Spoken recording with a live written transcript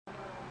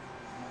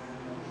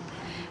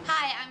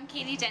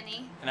Caydee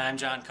Denney. And I'm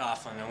John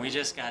Coughlin, and we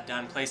just got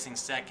done placing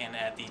second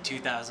at the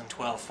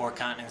 2012 Four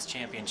Continents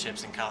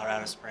Championships in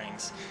Colorado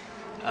Springs.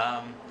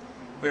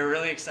 We were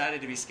really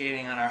excited to be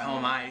skating on our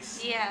home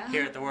ice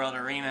here at the World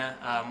Arena.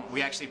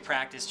 We actually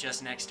practiced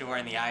just next door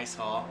in the ice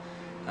hall.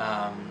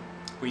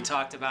 We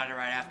talked about it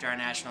right after our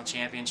national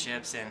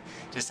championships and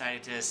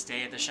decided to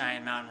stay at the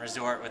Cheyenne Mountain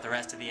Resort with the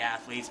rest of the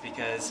athletes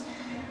because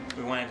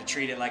we wanted to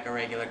treat it like a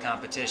regular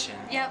competition.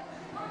 Yep.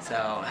 So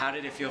how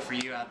did it feel for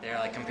you out there,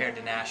 like compared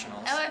to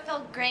nationals? Oh, it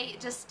felt great.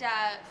 Just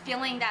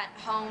feeling that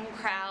home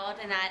crowd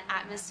and that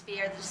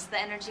atmosphere. Just the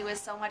energy was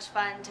so much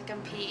fun to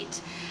compete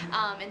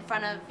in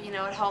front of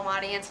a home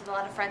audience with a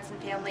lot of friends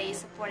and family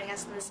supporting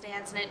us in the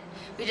stands, and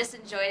we just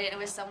enjoyed it. It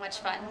was so much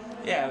fun.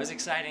 Yeah, it was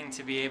exciting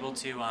to be able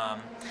to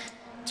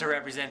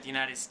represent the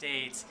United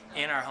States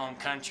in our home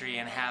country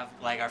and have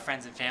our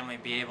friends and family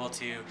be able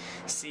to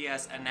see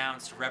us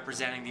announced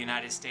representing the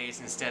United States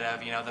instead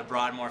of the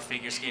Broadmoor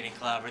Figure Skating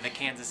Club or the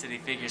Kansas City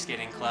Figure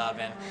Skating Club,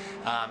 and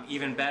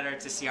even better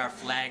to see our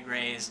flag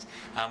raised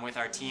with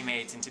our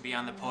teammates and to be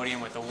on the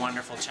podium with a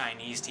wonderful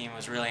Chinese team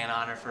was really an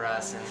honor for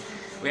us, and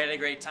we had a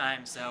great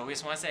time. So we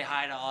just want to say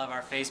hi to all of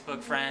our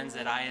Facebook friends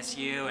at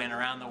ISU and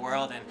around the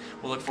world, and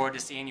we'll look forward to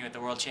seeing you at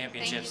the World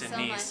Championships in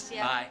Nice. Much.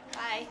 Yeah. Bye.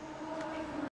 Bye.